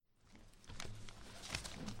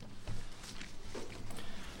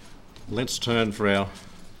Let's turn for our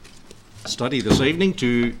study this evening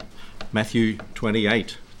to Matthew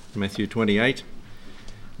 28. Matthew 28.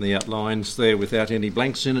 The outline's there without any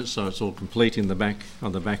blanks in it, so it's all complete in the back,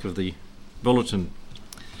 on the back of the bulletin.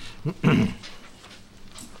 And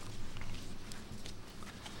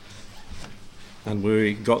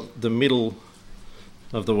we got the middle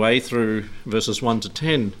of the way through verses 1 to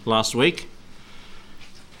 10 last week,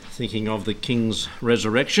 thinking of the King's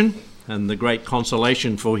resurrection and the great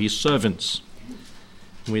consolation for his servants.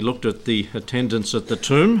 We looked at the attendants at the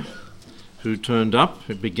tomb who turned up.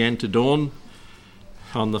 It began to dawn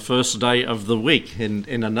on the first day of the week.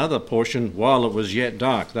 In another portion, while it was yet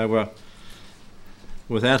dark, they were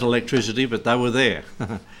without electricity, but they were there,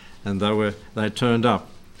 and they turned up,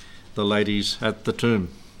 the ladies at the tomb.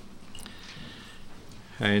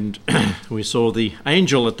 And we saw the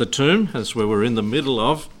angel at the tomb, as we were in the middle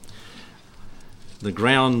of. The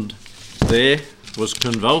ground there was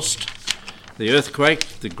convulsed, the earthquake,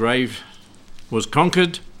 the grave was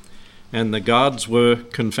conquered, and the guards were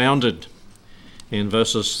confounded in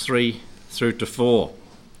verses 3 through to 4.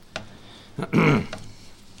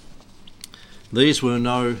 These were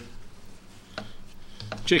no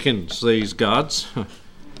chickens, these guards,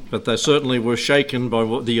 but they certainly were shaken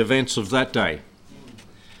by the events of that day.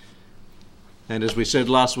 And as we said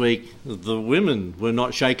last week, the women were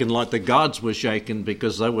not shaken like the guards were shaken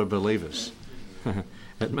because they were believers.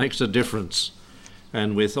 It makes a difference.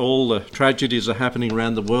 And with all the tragedies that are happening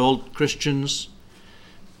around the world, Christians,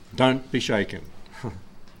 don't be shaken.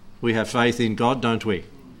 We have faith in God, don't we?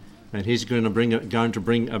 And he's going to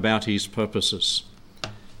bring about his purposes.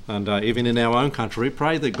 And even in our own country,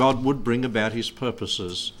 pray that God would bring about his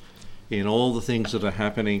purposes in all the things that are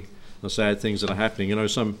happening, the sad things that are happening. You know,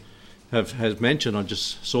 some has mentioned, I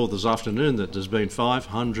just saw this afternoon, that there's been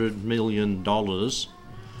 $500 million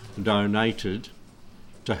donated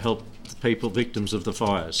to help the people victims of the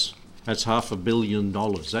fires. That's $500 million.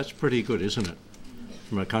 That's pretty good, isn't it?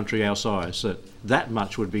 From a country our size, that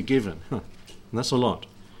much would be given. And that's a lot.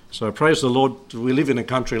 So praise the Lord, we live in a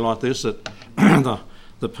country like this, that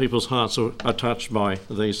the people's hearts are touched by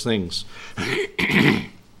these things.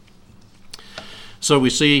 So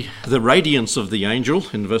we see the radiance of the angel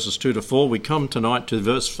in verses 2 to 4. We come tonight to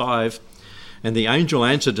verse 5. And the angel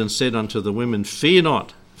answered and said unto the women, Fear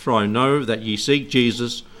not, for I know that ye seek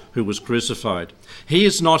Jesus, who was crucified. He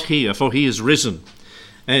is not here, for he is risen.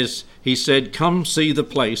 As he said, Come see the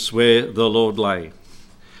place where the Lord lay.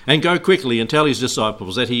 And go quickly and tell his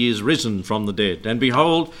disciples that he is risen from the dead. And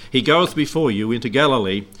behold, he goeth before you into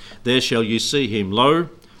Galilee. There shall you see him. Lo,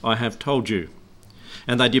 I have told you.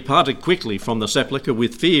 And they departed quickly from the sepulchre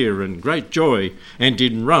with fear and great joy, and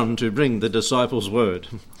did run to bring the disciples word.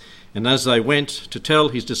 And as they went to tell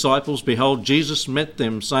his disciples, behold, Jesus met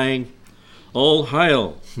them, saying, All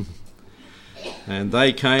hail! And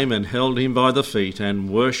they came and held him by the feet, and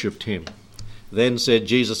worshipped him. Then said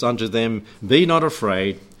Jesus unto them, Be not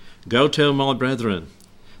afraid, go tell my brethren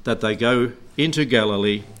that they go into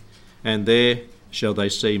Galilee, and there shall they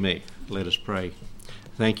see me. Let us pray.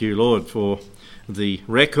 Thank you, Lord, for the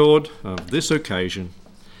record of this occasion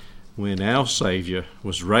when our Saviour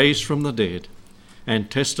was raised from the dead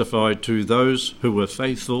and testified to those who were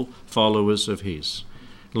faithful followers of his.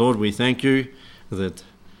 Lord, we thank you that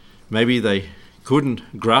maybe they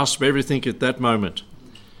couldn't grasp everything at that moment,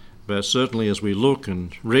 but certainly as we look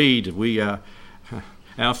and read,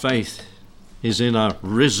 our faith is in a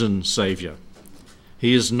risen Saviour.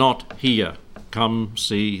 He is not here. Come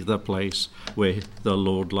see the place where the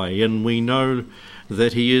Lord lay. And we know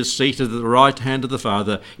that he is seated at the right hand of the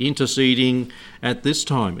Father, interceding at this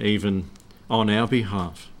time even on our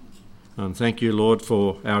behalf. And thank you, Lord,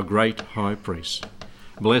 for our great high priest.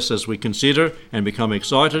 Bless as we consider and become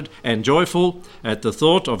excited and joyful at the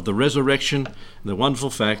thought of the resurrection, the wonderful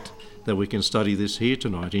fact that we can study this here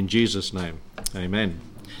tonight. In Jesus' name, amen.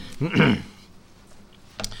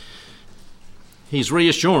 His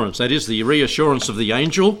reassurance, that is the reassurance of the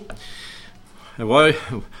angel.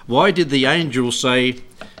 Why did the angel say,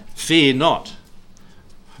 Fear not?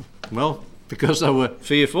 Well, because they were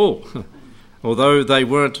fearful, although they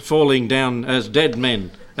weren't falling down as dead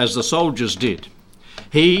men, as the soldiers did.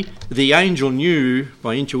 The angel knew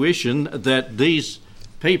by intuition that these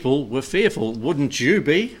people were fearful. Wouldn't you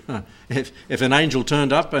be? If an angel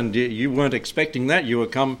turned up and you weren't expecting that, you were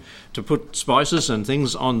come to put spices and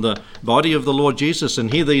things on the body of the Lord Jesus,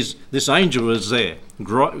 and here this angel was there,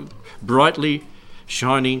 brightly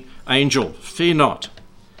shining angel. Fear not.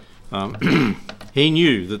 He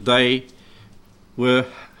knew that they were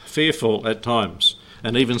fearful at times,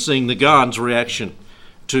 and even seeing the guards' reaction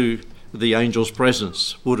to the angel's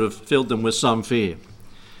presence would have filled them with some fear.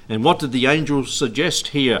 And what did the angel suggest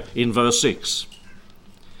here in verse 6?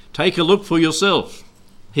 Take a look for yourself.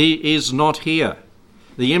 He is not here.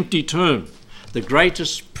 The empty tomb, the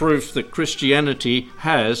greatest proof that Christianity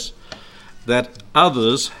has that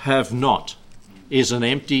others have not, is an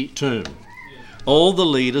empty tomb. All the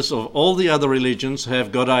leaders of all the other religions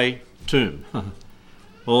have got a tomb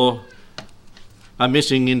or a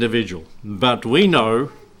missing individual. But we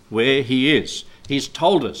know where he is. He's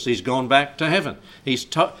told us he's gone back to heaven.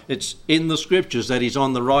 It's in the scriptures that he's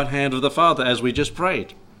on the right hand of the Father, as we just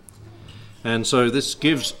prayed. And so this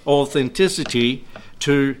gives authenticity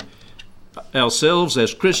to ourselves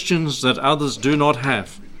as Christians that others do not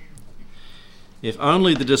have. If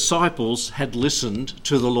only the disciples had listened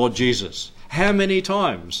to the Lord Jesus. How many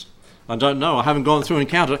times? I don't know. I haven't gone through and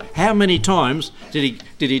counted. How many times did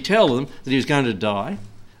he tell them that he was going to die,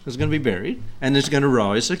 was going to be buried, and is going to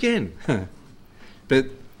rise again? But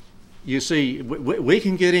you see, we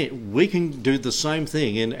can get in. We can do the same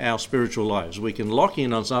thing in our spiritual lives. We can lock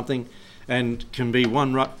in on something, and can be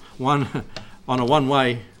one on a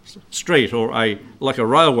one-way street or like a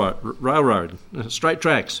railroad, straight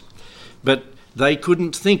tracks. But they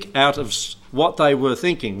couldn't think out of what they were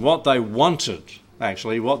thinking, what they wanted.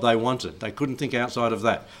 What they wanted. They couldn't think outside of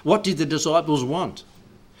that. What did the disciples want?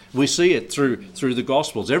 We see it through the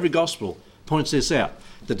Gospels. Every Gospel points this out.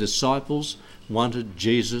 The disciples wanted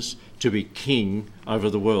Jesus to be king over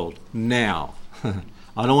the world now.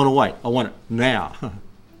 I don't want to wait. I want it now.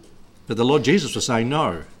 But the Lord Jesus was saying,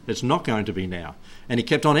 no, it's not going to be now. And he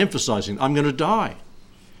kept on emphasizing, I'm going to die.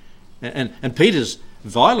 And Peter's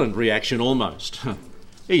violent reaction almost.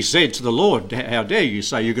 He said to the Lord, how dare you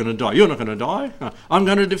say you're going to die? You're not going to die. I'm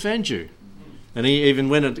going to defend you. And he even,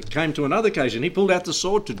 when it came to another occasion, he pulled out the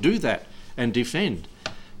sword to do that and defend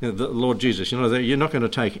the Lord Jesus. You're not going to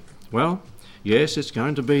take it. Well, yes, it's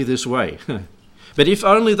going to be this way. But if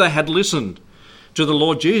only they had listened to the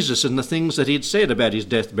Lord Jesus and the things that he'd said about his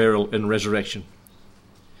death, burial and resurrection.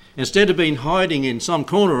 Instead of being hiding in some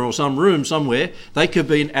corner or some room somewhere, they could have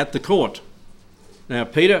been at the court. Now,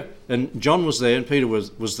 Peter and John was there, and Peter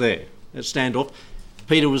was there at standoff.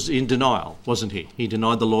 Peter was in denial, wasn't he? He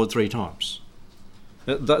denied the Lord 3 times.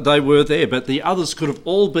 They were there, but the others could have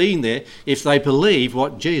all been there if they believed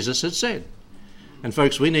what Jesus had said. And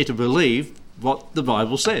folks, we need to believe what the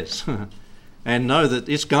Bible says and know that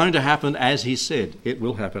it's going to happen as he said it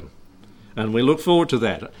will happen. And we look forward to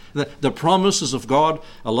that. The promises of God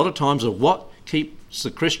a lot of times are what keeps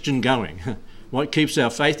the Christian going, what keeps our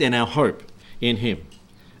faith and our hope in him.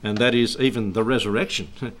 And that is even the resurrection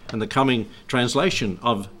and the coming translation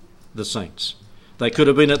of the saints. They could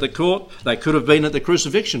have been at the court, they could have been at the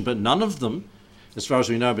crucifixion, but none of them, as far as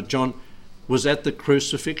we know, but John was at the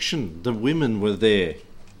crucifixion. The women were there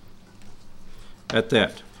at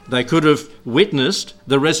that. They could have witnessed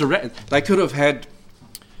the resurrection. They could have had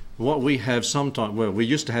what we have sometimes. Well, we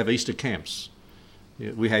used to have Easter camps.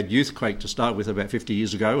 We had Youthquake to start with about 50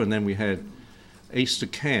 years ago, and then we had Easter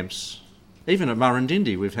camps. Even at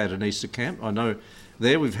Murrindindi we've had an Easter camp. I know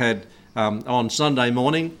there we've had on Sunday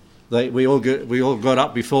morning. We all got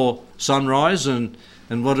up before sunrise, and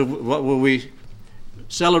what were we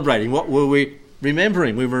celebrating? What were we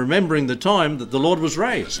remembering? We were remembering the time that the Lord was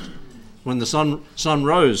raised, when the sun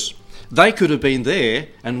rose. They could have been there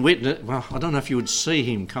and witnessed. Well, I don't know if you would see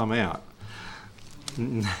him come out.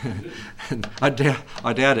 I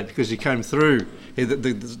doubt it, because he came through.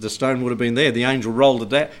 The stone would have been there. The angel rolled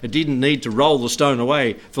it out. It didn't need to roll the stone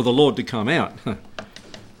away for the Lord to come out.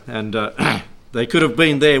 And they could have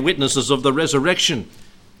been there, witnesses of the resurrection,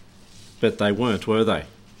 but they weren't, were they?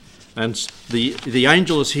 And the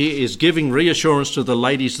angel is giving reassurance to the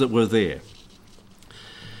ladies that were there.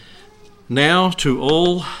 Now to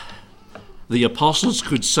all the apostles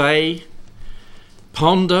could say,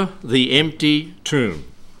 ponder the empty tomb.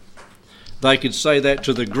 They could say that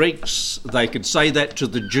to the Greeks, they could say that to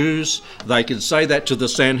the Jews, they could say that to the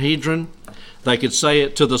Sanhedrin, they could say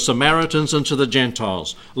it to the Samaritans and to the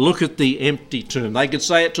Gentiles. Look at the empty tomb. They could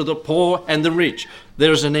say it to the poor and the rich.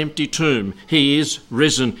 There is an empty tomb. He is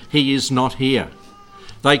risen. He is not here.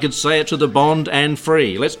 They could say it to the bond and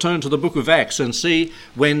free. Let's turn to the book of Acts and see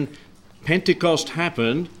when Pentecost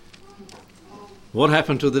happened, what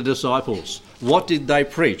happened to the disciples? What did they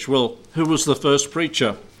preach? Well, who was the first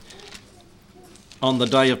preacher on the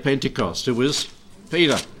day of Pentecost? It was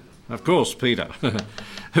Peter. Of course, Peter.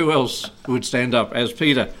 Who else would stand up as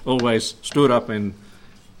Peter always stood up and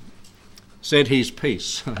said his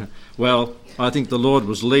piece? Well, I think the Lord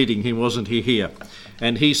was leading him, wasn't he, here?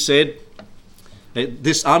 And he said,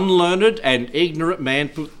 this unlearned and ignorant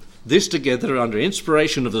man this together under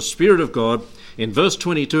inspiration of the Spirit of God. In verse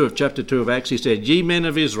 22 of chapter 2 of Acts, he said, "Ye men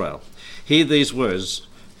of Israel, hear these words.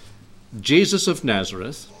 Jesus of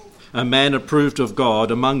Nazareth, a man approved of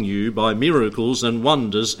God among you by miracles and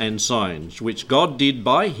wonders and signs, which God did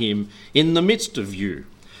by him in the midst of you,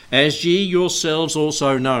 as ye yourselves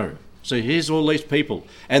also know." So here's all these people.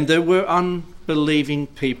 And there were unbelieving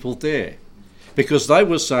people there, because they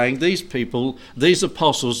were saying these people, these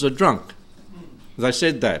apostles, are drunk. They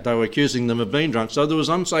said that. They were accusing them of being drunk. So there was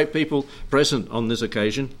unsaved people present on this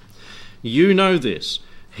occasion. "You know this.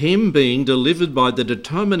 Him being delivered by the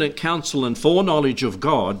determinate counsel and foreknowledge of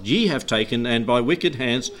God, ye have taken and by wicked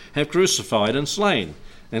hands have crucified and slain."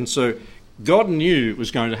 And so God knew it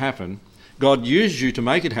was going to happen. God used you to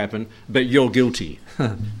make it happen, but you're guilty.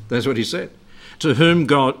 That's what he said. "To whom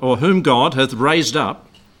God hath raised up."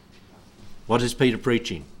 What is Peter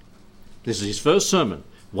preaching? This is his first sermon.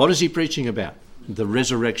 What is he preaching about? The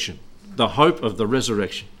resurrection, the hope of the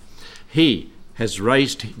resurrection. God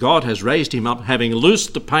has raised him up, having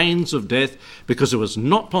loosed the pains of death, because it was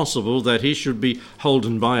not possible that he should be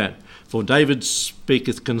holden by it. For David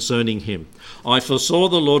speaketh concerning him, "I foresaw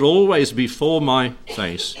the Lord always before my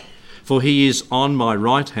face, for he is on my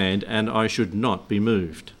right hand, and I should not be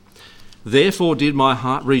moved. Therefore did my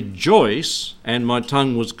heart rejoice, and my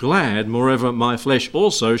tongue was glad. Moreover, my flesh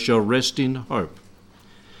also shall rest in hope."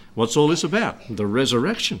 What's all this about? The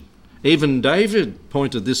resurrection. Even David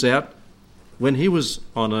pointed this out when he was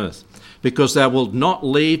on earth. "Because thou wilt not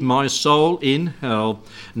leave my soul in hell,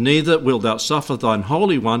 neither wilt thou suffer thine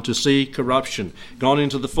Holy One to see corruption." Gone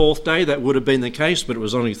into the fourth day, that would have been the case, but it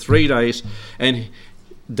was only 3 days. And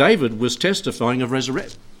David was testifying of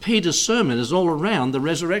resurrection. Peter's sermon is all around the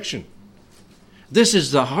resurrection. This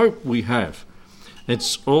is the hope we have.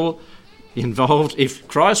 It's all involved. If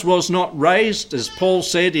Christ was not raised, as Paul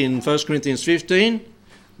said in 1 Corinthians 15,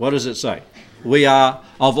 what does it say? We are,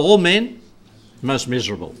 of all men, most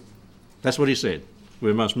miserable. That's what he said.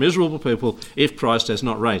 We're most miserable people if Christ has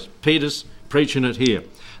not raised. Peter's preaching it here.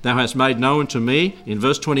 "Thou hast made known to me," in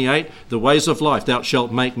verse 28, "the ways of life. Thou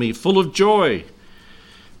shalt make me full of joy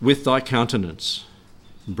with thy countenance.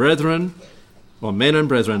 Brethren," or men and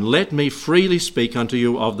brethren, "let me freely speak unto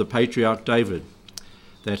you of the patriarch David,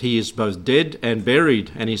 that he is both dead and buried,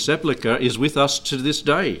 and his sepulchre is with us to this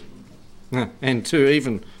day." And to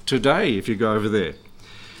even today, if you go over there.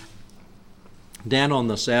 Down on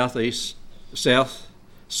the south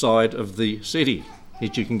side of the city,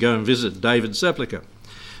 that you can go and visit David's sepulchre.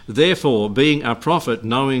 "Therefore, being a prophet,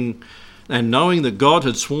 knowing that God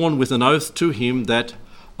had sworn with an oath to him that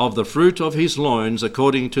of the fruit of his loins,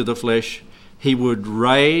 according to the flesh, he would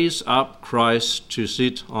raise up Christ to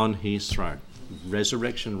sit on his throne."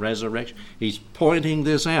 Resurrection, resurrection. He's pointing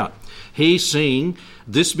this out. He, seeing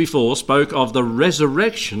this before, spoke of the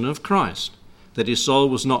resurrection of Christ, that his soul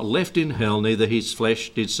was not left in hell, neither his flesh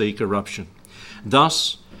did see corruption.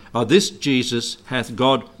 Thus, this Jesus hath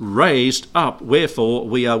God raised up, wherefore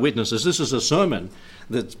we are witnesses. This is a sermon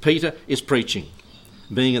that Peter is preaching,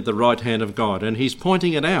 being at the right hand of God. And he's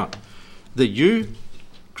pointing it out, that you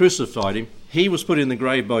crucified him, he was put in the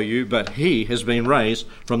grave by you, but he has been raised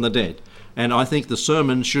from the dead. And I think the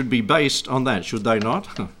sermons should be based on that, should they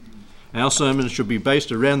not? Our sermons should be based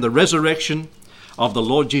around the resurrection of the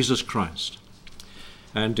Lord Jesus Christ.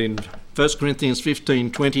 And in 1 Corinthians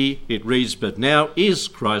 15:20 it reads, "But now is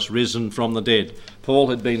Christ risen from the dead." Paul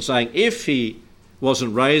had been saying, if he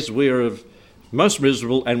wasn't raised, we are most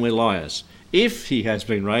miserable and we're liars. If he has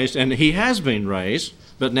been raised, and he has been raised,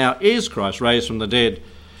 but now is Christ raised from the dead,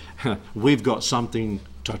 we've got something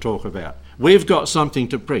to talk about. We've got something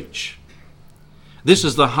to preach. This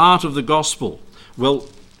is the heart of the gospel. Well,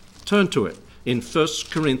 turn to it in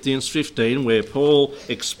 1 Corinthians 15, where Paul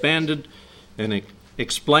expanded and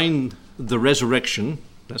explained the resurrection.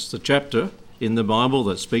 That's the chapter in the Bible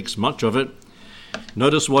that speaks much of it.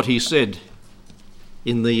 Notice what he said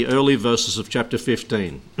in the early verses of chapter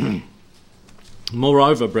 15.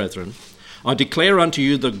 "Moreover, brethren, I declare unto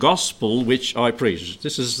you the gospel which I preach."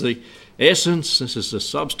 This is the essence, this is the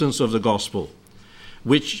substance of the gospel.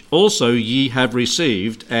 "Which also ye have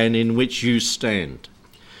received, and in which you stand,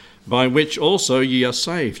 by which also ye are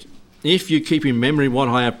saved, if you keep in memory what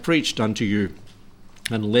I have preached unto you,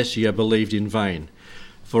 unless ye have believed in vain.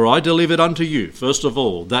 For I delivered unto you, first of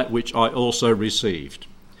all, that which I also received,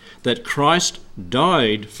 that Christ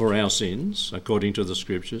died for our sins, according to the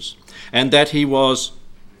Scriptures, and that he was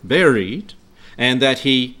buried, and that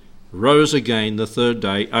he rose again the third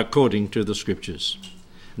day, according to the Scriptures.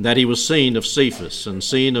 And that he was seen of Cephas, and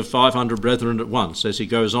seen of 500 brethren at once." As he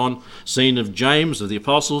goes on, seen of James, of the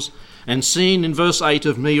apostles, and seen in verse 8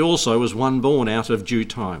 of me also as one born out of due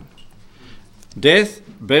time. Death,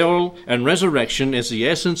 burial, and resurrection is the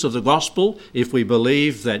essence of the gospel if we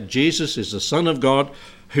believe that Jesus is the Son of God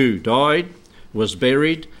who died, was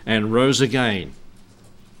buried, and rose again.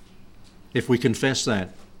 If we confess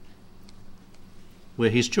that, we're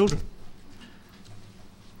his children.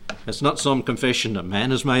 It's not some confession that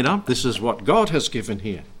man has made up. This is what God has given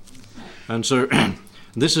here. And so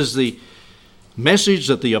this is the message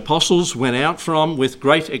that the apostles went out from with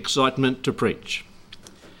great excitement to preach.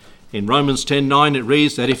 In Romans 10:9 it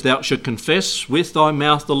reads that if thou shalt confess with thy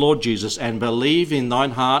mouth the Lord Jesus and believe in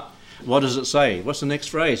thine heart, what does it say? What's the next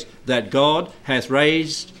phrase? That God hath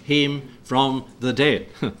raised him from the dead.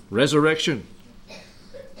 Resurrection.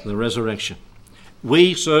 The resurrection.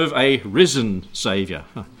 We serve a risen Saviour,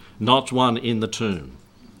 not one in the tomb.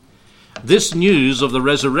 This news of the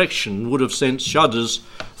resurrection would have sent shudders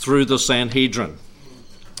through the Sanhedrin.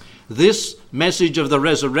 This message of the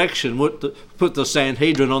resurrection would put the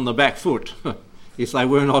Sanhedrin on the back foot, if they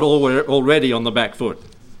were not already on the back foot.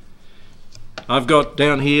 I've got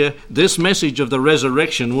down here, this message of the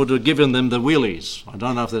resurrection would have given them the willies. I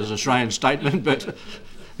don't know if there's an Australian statement, but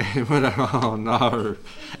oh no,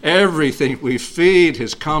 everything we feared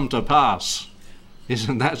has come to pass.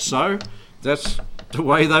 Isn't that so? That's the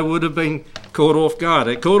way they would have been caught off guard.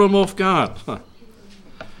 It caught them off guard.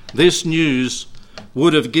 This news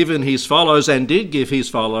would have given his followers, and did give his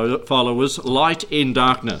followers, light in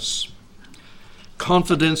darkness,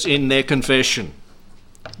 confidence in their confession,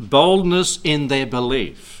 boldness in their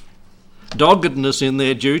belief, doggedness in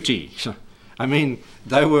their duty. I mean,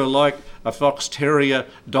 they were like a fox terrier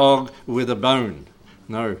dog with a bone.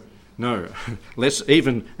 No. Let's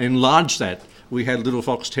even enlarge that. We had little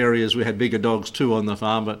fox terriers, we had bigger dogs too on the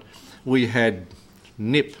farm, but we had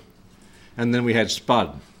Nip, and then we had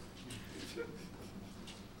Spud.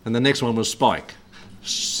 And the next one was Spike.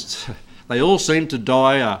 They all seemed to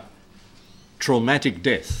die a traumatic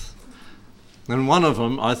death. And one of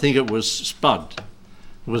them, I think it was Spud,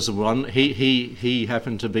 was the one. He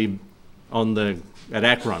happened to be at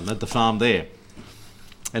Akron, at the farm there.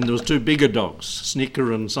 And there was two bigger dogs,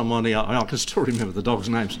 Snicker and someone else. I can still remember the dogs'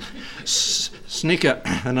 names. Snicker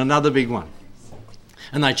and another big one.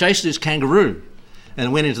 And they chased this kangaroo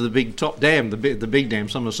and went into the big top dam, the big dam.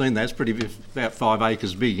 Some have seen that. It's pretty, about 5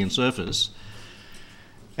 acres big in surface.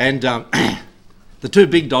 And the two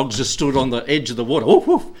big dogs just stood on the edge of the water. Woof,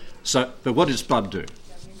 woof. But what did Spud do?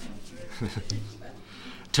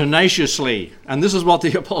 Tenaciously. And this is what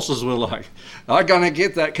the apostles were like. I'm going to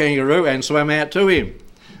get that kangaroo, and swam out to him.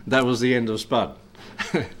 That was the end of Spud.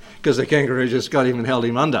 Because the kangaroo just got him and held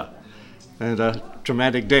him under. And a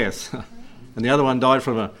traumatic death. And the other one died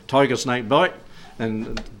from a tiger snake bite.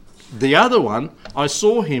 And the other one, I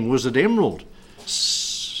saw him, was at Emerald.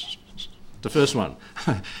 The first one.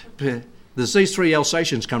 There's these 3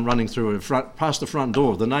 Alsatians come running through past the front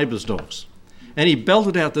door, the neighbour's dogs. And he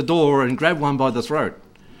belted out the door and grabbed one by the throat.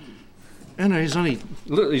 And he's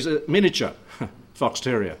a miniature fox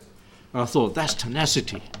terrier. And I thought, that's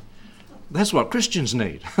tenacity. That's what Christians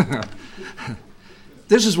need.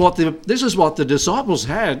 This is what the disciples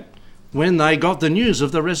had when they got the news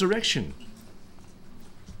of the resurrection.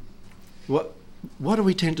 What do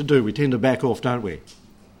we tend to do? We tend to back off, don't we?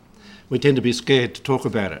 We tend to be scared to talk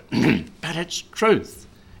about it. But it's truth.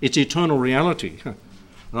 It's eternal reality. And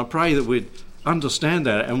I pray that we'd understand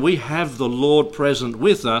that, and we have the Lord present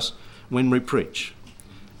with us when we preach.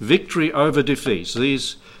 Victory over defeats.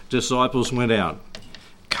 These disciples went out.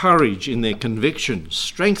 Courage in their convictions,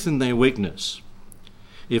 strength in their weakness.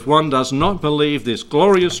 If one does not believe this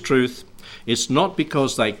glorious truth, it's not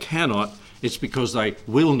because they cannot, it's because they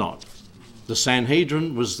will not. The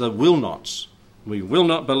Sanhedrin was the will nots. We will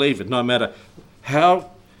not believe it, no matter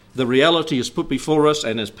how the reality is put before us.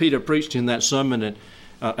 And as Peter preached in that sermon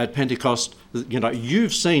at Pentecost,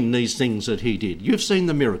 you've seen these things that he did. You've seen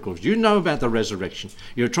the miracles. You know about the resurrection.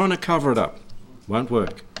 You're trying to cover it up. Won't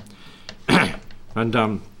work.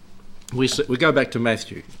 And we go back to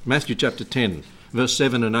Matthew chapter 10, verse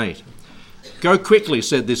 7 and 8. Go quickly,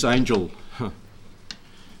 said this angel.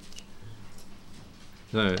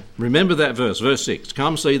 So, remember that verse 6.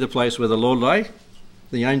 Come see the place where the Lord lay.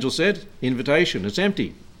 The angel said, invitation, it's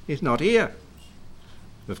empty. He's not here.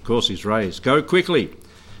 Of course he's raised. Go quickly.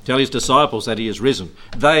 Tell his disciples that he is risen.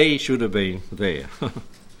 They should have been there.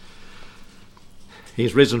 He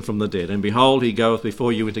is risen from the dead. And behold, he goeth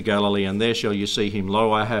before you into Galilee, and there shall you see him.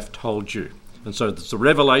 Lo, I have told you. And so it's the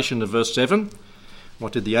revelation of verse 7.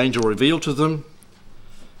 What did the angel reveal to them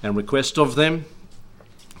and request of them?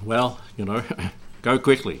 Well, go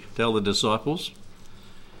quickly. Tell the disciples.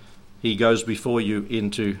 He goes before you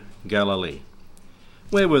into Galilee.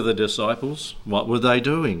 Where were the disciples? What were they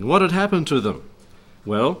doing? What had happened to them?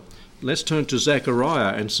 Well, let's turn to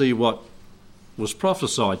Zechariah and see what was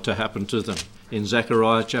prophesied to happen to them. In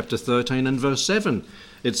Zechariah chapter 13 and verse 7,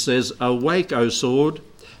 it says, "Awake, O sword,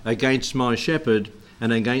 against my shepherd,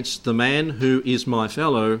 and against the man who is my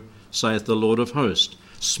fellow, saith the Lord of hosts.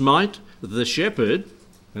 Smite the shepherd,"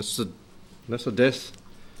 that's the death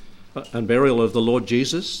and burial of the Lord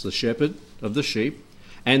Jesus, the shepherd of the sheep,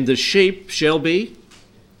 "and the sheep shall be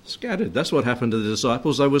scattered." That's what happened to the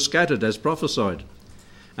disciples. They were scattered as prophesied.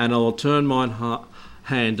 "And I will turn mine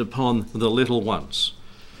hand upon the little ones."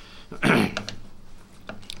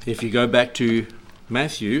 If you go back to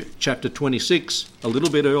Matthew chapter 26, a little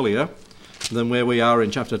bit earlier than where we are in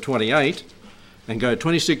chapter 28, and go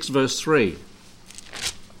 26 verse 3.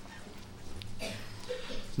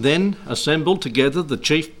 "Then assembled together the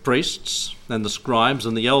chief priests and the scribes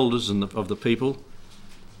and the elders of the people."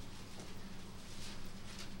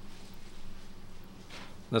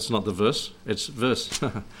 That's not the verse, it's verse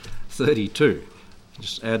 32.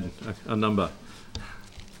 Just add a number.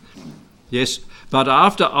 "Yes, but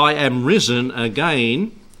after I am risen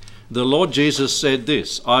again, the Lord Jesus said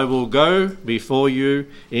this, I will go before you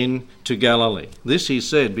into Galilee." This he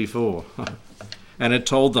said before, and had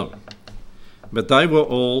told them. But they were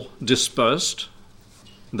all dispersed.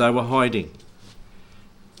 They were hiding.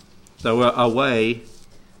 They were away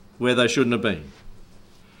where they shouldn't have been.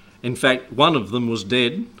 In fact, one of them was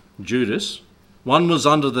dead, Judas. One was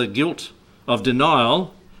under the guilt of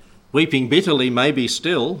denial, weeping bitterly, maybe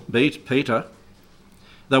still, Peter.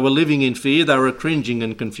 They were living in fear. They were cringing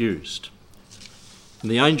and confused. And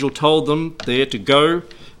the angel told them there to go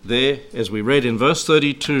there, as we read in verse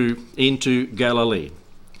 32, into Galilee.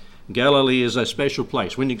 Galilee is a special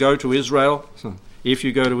place. When you go to Israel, if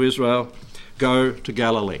you go to Israel, go to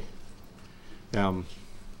Galilee.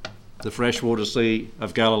 The freshwater sea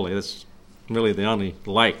of Galilee, that's really the only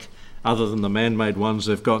lake, other than the man-made ones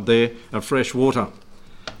they've got there, of fresh water.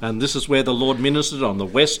 And this is where the Lord ministered. On the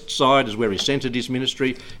west side is where he centred his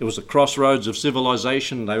ministry. It was a crossroads of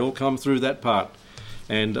civilization. They all come through that part.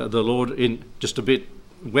 And the Lord, in just a bit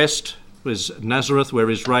west, was Nazareth, where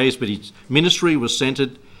he's raised, but his ministry was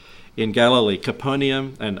centred in Galilee,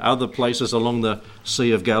 Capernaum and other places along the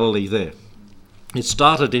Sea of Galilee there. It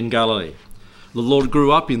started in Galilee. The Lord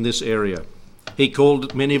grew up in this area. He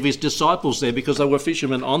called many of his disciples there because they were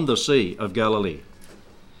fishermen on the Sea of Galilee.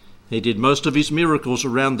 He did most of his miracles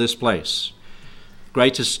around this place.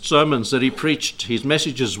 Greatest sermons that he preached, his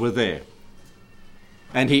messages were there.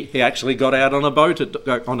 And he actually got out on a boat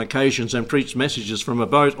on occasions and preached messages from a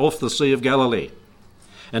boat off the Sea of Galilee.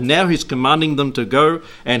 And now he's commanding them to go,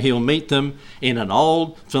 and he'll meet them in an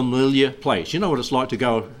old, familiar place. You know what it's like to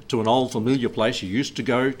go to an old, familiar place you used to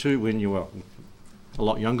go to when you were a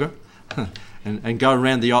lot younger? and go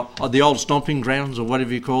around the old stomping grounds, or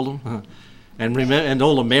whatever you call them, and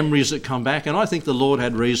all the memories that come back. And I think the Lord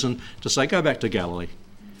had reason to say, go back to Galilee.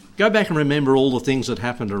 Go back and remember all the things that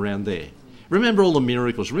happened around there. Remember all the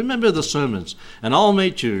miracles. Remember the sermons. And I'll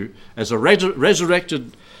meet you as a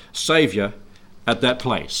resurrected Saviour at that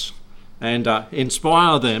place, and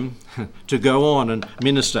inspire them to go on and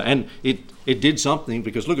minister. And it did something,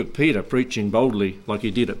 because look at Peter preaching boldly like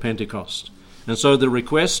he did at Pentecost. And so the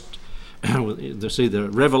request, see the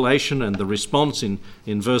revelation and the response in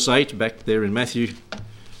verse 8 back there in Matthew.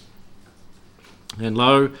 "And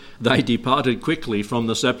lo, they departed quickly from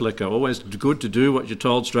the sepulchre." Always good to do what you're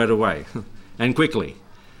told straight away and quickly,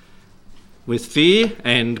 "with fear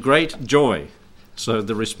and great joy." So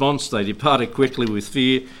the response, they departed quickly with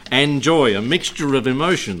fear and joy, a mixture of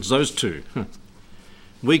emotions, those two.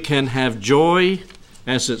 We can have joy,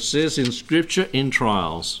 as it says in Scripture, in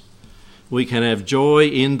trials. We can have joy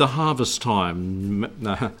in the harvest time.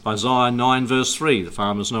 Isaiah 9 verse 3, the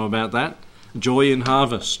farmers know about that. Joy in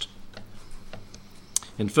harvest.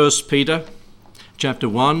 In 1 Peter chapter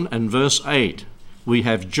 1 and verse 8, we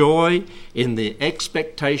have joy in the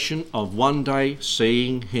expectation of one day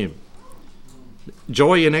seeing him.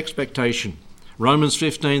 Joy in expectation. Romans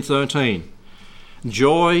 15:13.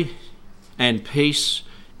 Joy and peace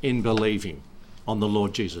in believing on the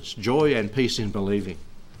Lord Jesus. Joy and peace in believing.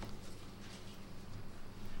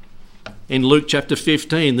 In Luke chapter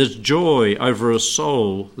 15, there's joy over a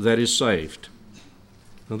soul that is saved.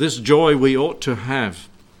 Now, this joy we ought to have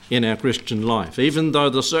in our Christian life, even though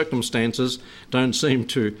the circumstances don't seem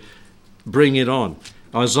to bring it on.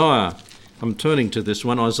 Isaiah, I'm turning to this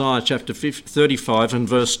one, Isaiah chapter 35 and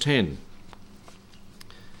verse 10.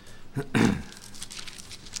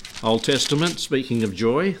 Old Testament, speaking of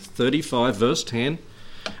joy, 35 verse 10.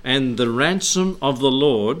 "And the ransom of the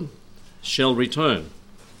Lord shall return,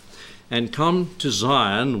 and come to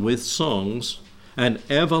Zion with songs and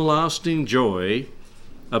everlasting joy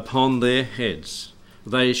upon their heads.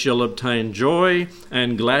 They shall obtain joy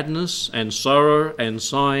and gladness, and sorrow and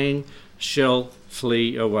sighing shall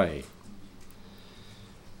flee away.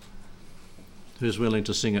 Who's willing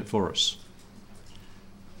to sing it for us?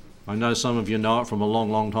 I know some of you know it from a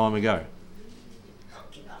long, long time ago.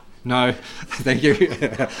 No, thank you.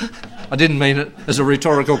 I didn't mean it as a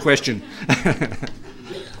rhetorical question.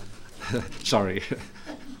 Sorry.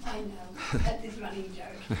 I know, that is running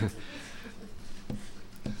joke.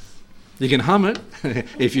 You can hum it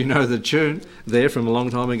if you know the tune there from a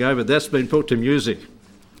long time ago, but that's been put to music.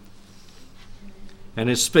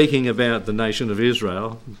 And it's speaking about the nation of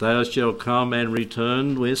Israel. They shall come and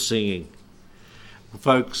return with singing.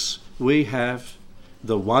 Folks, we have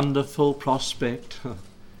the wonderful prospect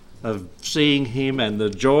of seeing him and the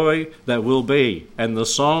joy that will be and the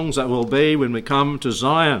songs that will be when we come to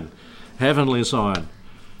Zion, heavenly Zion.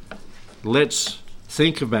 Let's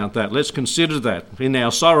think about that. Let's consider that in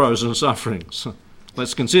our sorrows and sufferings.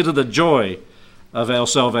 Let's consider the joy of our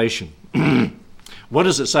salvation. What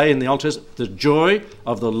does it say in the Old Testament? The joy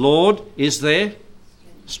of the Lord is their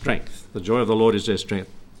strength. The joy of the Lord is their strength.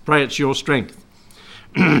 Pray it's your strength.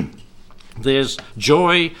 There's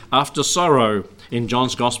joy after sorrow in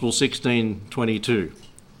John's Gospel 16:22.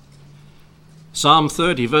 Psalm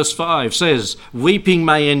 30 verse 5 says, "Weeping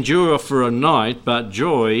may endure for a night, but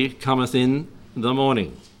joy cometh in the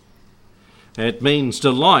morning." It means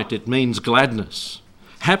delight, it means gladness.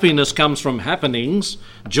 Happiness comes from happenings,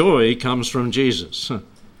 joy comes from Jesus.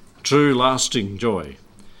 True lasting joy.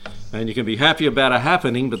 And you can be happy about a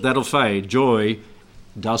happening, but that'll fade. Joy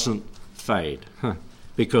doesn't fade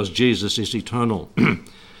because Jesus is eternal.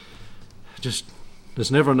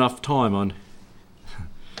 There's never enough time on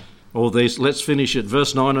all these. Let's finish at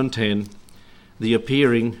verse 9 and 10, the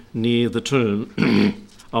appearing near the tomb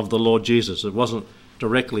of the Lord Jesus. It wasn't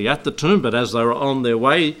directly at the tomb, but as they were on their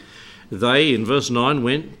way, they, in verse 9,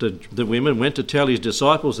 the women went to tell his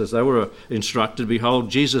disciples as they were instructed. Behold,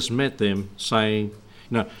 Jesus met them, saying,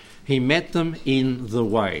 he met them in the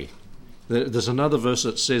way. There's another verse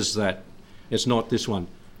that says that. It's not this one.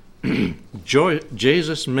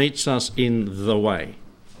 Jesus meets us in the way.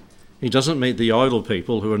 He doesn't meet the idle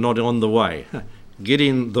people who are not on the way. Get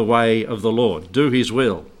in the way of the Lord. Do his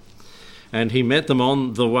will. And he met them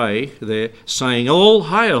on the way there, saying, "All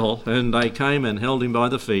hail!" And they came and held him by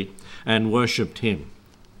the feet and worshipped him.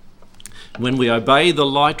 When we obey the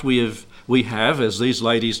light we have, as these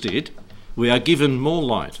ladies did, we are given more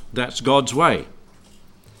light. That's God's way.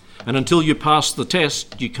 And until you pass the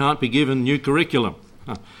test, you can't be given new curriculum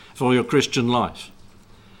for your Christian life.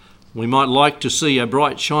 We might like to see a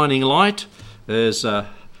bright shining light, as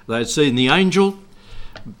they'd seen the angel,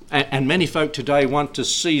 and many folk today want to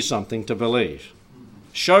see something to believe.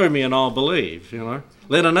 Show me and I'll believe,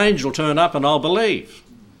 Let an angel turn up and I'll believe.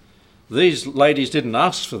 These ladies didn't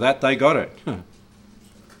ask for that, they got it.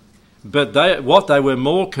 But what they were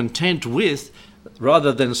more content with,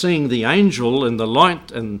 rather than seeing the angel and the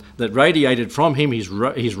light and that radiated from him, his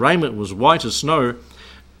raiment was white as snow,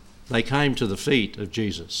 they came to the feet of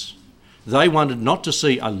Jesus. They wanted not to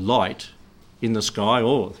see a light in the sky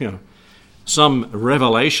or some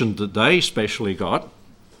revelation that they specially got.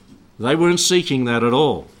 They weren't seeking that at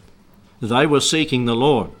all. They were seeking the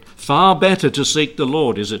Lord. Far better to seek the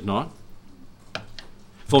Lord, is it not?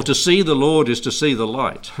 For to see the Lord is to see the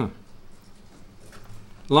light.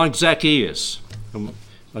 Like Zacchaeus.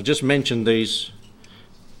 I just mentioned these.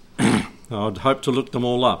 I'd hope to look them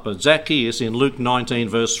all up. But Zacchaeus in Luke 19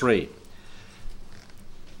 verse 3.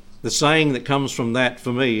 The saying that comes from that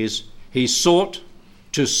for me is, he sought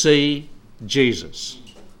to see Jesus.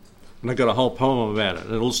 And I've got a whole poem about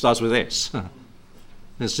it. It all starts with S.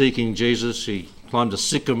 And seeking Jesus, he climbed a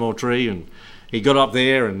sycamore tree and he got up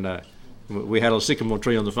there, and we had a sycamore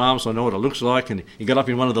tree on the farm, so I know what it looks like. And he got up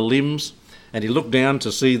in one of the limbs and he looked down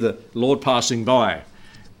to see the Lord passing by.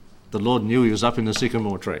 The Lord knew he was up in the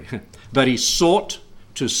sycamore tree. But he sought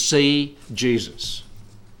to see Jesus.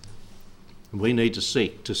 We need to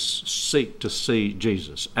seek to see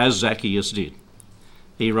Jesus, as Zacchaeus did.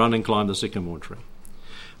 He ran and climbed the sycamore tree.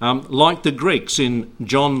 Like the Greeks in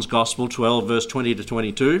John's Gospel 12, verse 20 to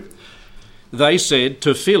 22, they said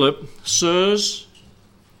to Philip, "Sirs,"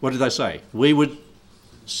 what did they say? "We would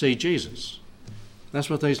see Jesus." That's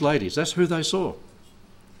what these ladies, that's who they saw.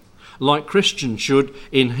 Like Christians should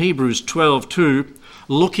in Hebrews 12:2,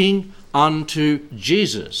 looking unto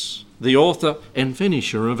Jesus, the author and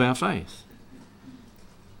finisher of our faith.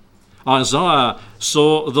 Isaiah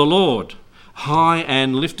saw the Lord high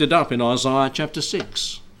and lifted up in Isaiah chapter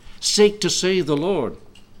 6. Seek to see the Lord.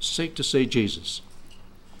 Seek to see Jesus.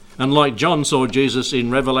 And like John saw Jesus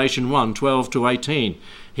in Revelation 1:12-18,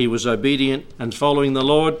 he was obedient and following the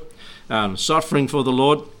Lord, suffering for the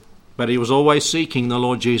Lord, but he was always seeking the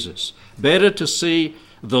Lord Jesus. Better to see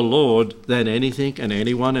the Lord than anything and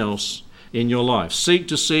anyone else in your life. Seek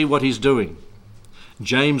to see what he's doing.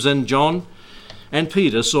 James and John and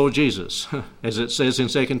Peter saw Jesus, as it says in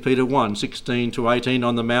 2 Peter 1:16-18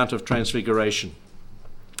 on the Mount of Transfiguration.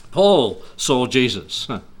 Paul saw Jesus.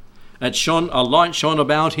 A light shone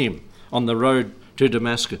about him on the road to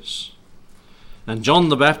Damascus. And John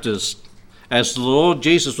the Baptist, as the Lord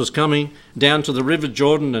Jesus was coming down to the river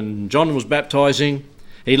Jordan and John was baptizing,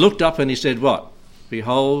 he looked up and he said, what?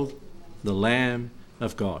 Behold, the Lamb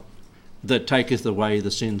of God that taketh away the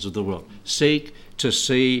sins of the world. Seek to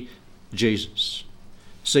see Jesus.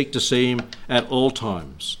 Seek to see him at all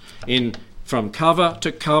times. From cover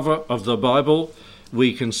to cover of the Bible,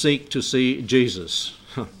 we can seek to see Jesus.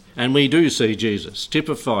 And we do see Jesus,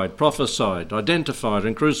 typified, prophesied, identified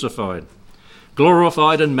and crucified,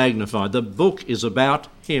 glorified and magnified. The book is about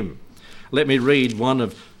him. Let me read one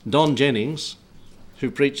of Don Jennings,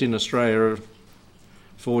 who preached in Australia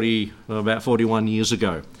about 41 years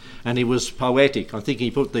ago. And he was poetic. I think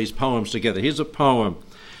he put these poems together. Here's a poem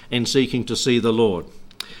in seeking to see the Lord.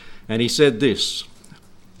 And he said this,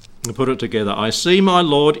 I put it together. I see my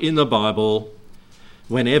Lord in the Bible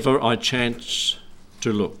whenever I chance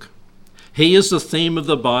to look. He is the theme of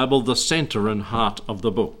the Bible, the centre and heart of the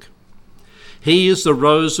book. He is the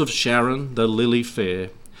rose of Sharon, the lily fair.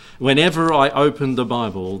 Whenever I open the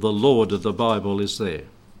Bible, the Lord of the Bible is there.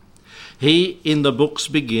 He in the book's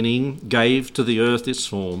beginning gave to the earth its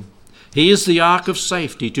form. He is the ark of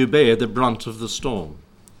safety to bear the brunt of the storm.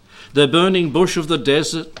 The burning bush of the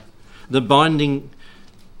desert, the budding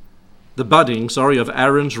of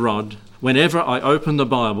Aaron's rod. Whenever I open the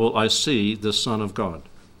Bible, I see the Son of God.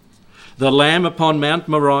 The Lamb upon Mount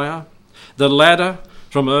Moriah, the ladder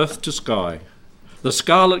from earth to sky, the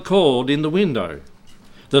scarlet cord in the window,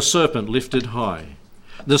 the serpent lifted high,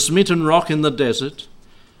 the smitten rock in the desert,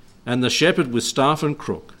 and the shepherd with staff and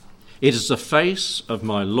crook. It is the face of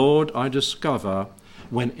my Lord I discover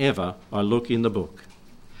whenever I look in the book.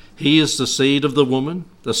 He is the seed of the woman,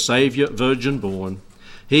 the Saviour virgin born.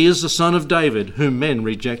 He is the Son of David, whom men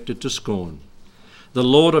rejected to scorn. The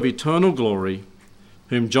Lord of eternal glory,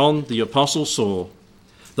 whom John the Apostle saw,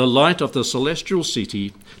 the light of the celestial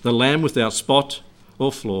city, the Lamb without spot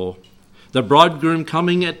or flaw, the bridegroom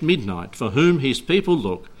coming at midnight, for whom his people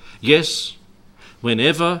look. Yes,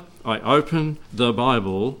 whenever I open the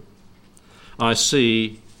Bible, I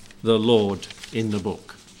see the Lord in the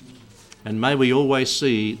book. And may we always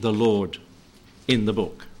see the Lord in the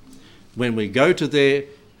book. When we go to there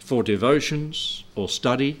for devotions or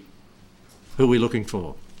study, who are we looking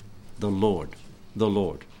for? The Lord. The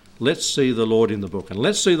Lord. Let's see the Lord in the book. And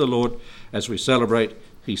let's see the Lord as we celebrate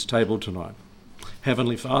his table tonight.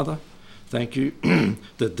 Heavenly Father, thank you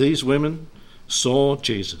that these women saw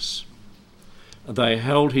Jesus. They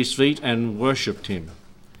held his feet and worshipped him.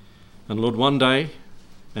 And Lord, one day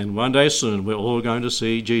soon, we're all going to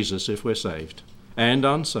see Jesus if we're saved and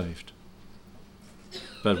unsaved.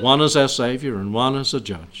 But one is our Saviour and one is a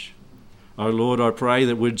judge. Oh Lord, I pray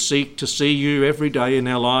that we'd seek to see you every day in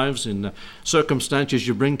our lives, in the circumstances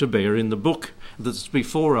you bring to bear, in the book that's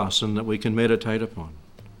before us and that we can meditate upon.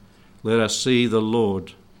 Let us see the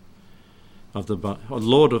Lord of the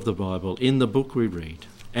Bible in the book we read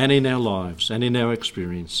and in our lives and in our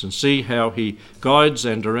experience, and see how he guides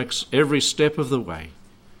and directs every step of the way.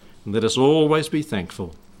 And let us always be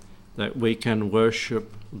thankful that we can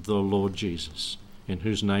worship the Lord Jesus, in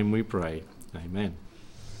whose name we pray. Amen.